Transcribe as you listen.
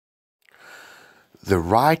The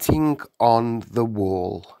writing on the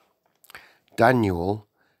wall. Daniel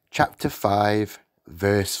chapter 5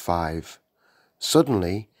 verse 5.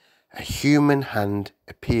 Suddenly a human hand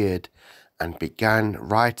appeared and began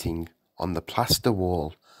writing on the plaster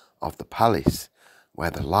wall of the palace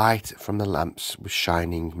where the light from the lamps was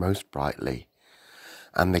shining most brightly.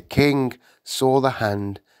 And the king saw the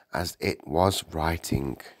hand as it was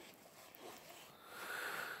writing.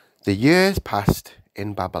 The years passed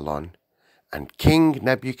in Babylon, and King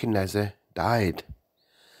Nebuchadnezzar died.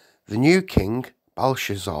 The new king,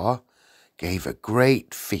 Belshazzar, gave a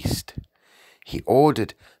great feast. He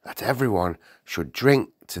ordered that everyone should drink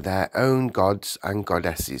to their own gods and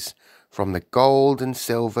goddesses from the gold and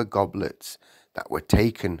silver goblets that were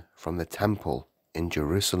taken from the temple in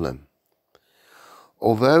Jerusalem.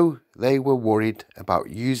 Although they were worried about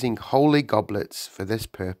using holy goblets for this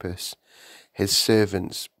purpose, his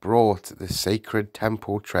servants brought the sacred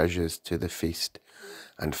temple treasures to the feast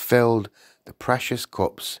and filled the precious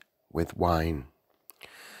cups with wine.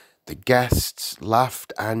 The guests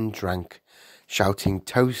laughed and drank, shouting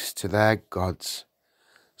toasts to their gods.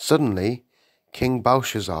 Suddenly, King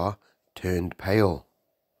Belshazzar turned pale.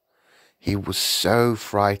 He was so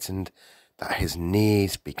frightened that his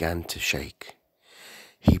knees began to shake.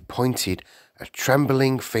 He pointed a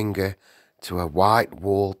trembling finger to a white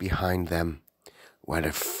wall behind them, where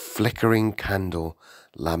a flickering candle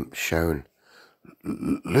lamp shone.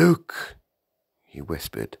 "Look," he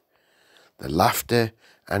whispered. The laughter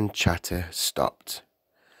and chatter stopped,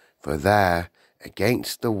 for there,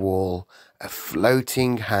 against the wall, a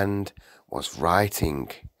floating hand was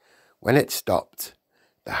writing. When it stopped,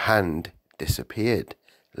 the hand disappeared,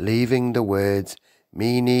 leaving the words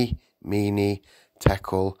Mene, Mene,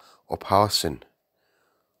 Tekel, Upharsin.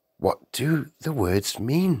 What do the words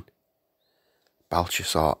mean?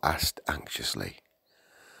 Belshazzar asked anxiously,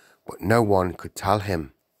 but no one could tell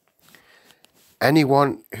him.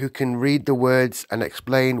 Anyone who can read the words and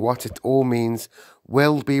explain what it all means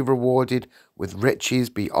will be rewarded with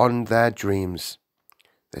riches beyond their dreams,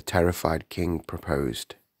 the terrified king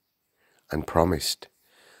proposed and promised.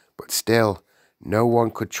 But still, no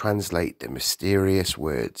one could translate the mysterious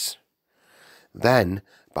words. Then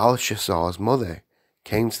Belshazzar's mother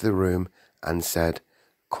came to the room and said,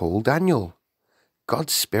 "Call Daniel.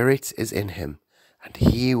 God's spirit is in him, and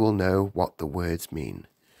he will know what the words mean."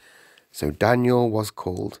 So Daniel was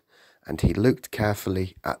called, and he looked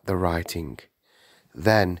carefully at the writing.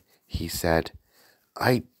 Then he said,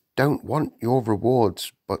 "I don't want your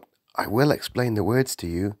rewards, but I will explain the words to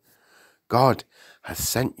you. God has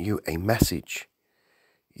sent you a message.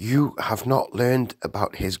 You have not learned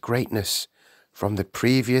about his greatness from the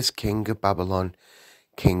previous king of Babylon,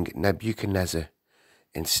 King Nebuchadnezzar.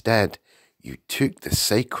 Instead, you took the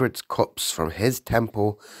sacred cups from his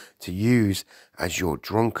temple to use as your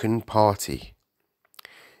drunken party.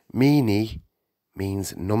 Mene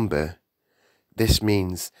means number. This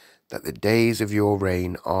means that the days of your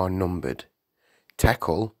reign are numbered.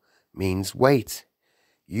 Tekel means weight.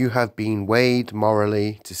 You have been weighed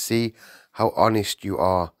morally to see how honest you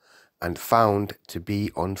are and found to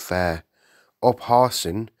be unfair.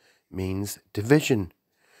 Upharsin means division.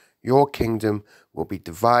 Your kingdom will be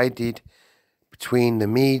divided between the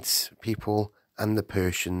Medes people and the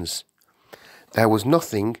Persians. There was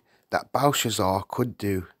nothing that Belshazzar could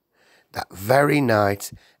do. That very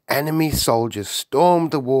night, enemy soldiers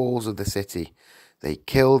stormed the walls of the city. They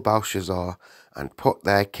killed Belshazzar and put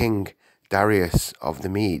their king, Darius of the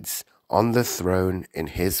Medes, on the throne in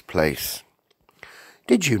his place.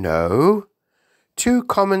 Did you know? 2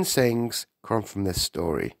 common sayings come from this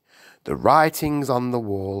story: the writings on the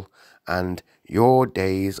wall and your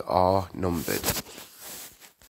days are numbered.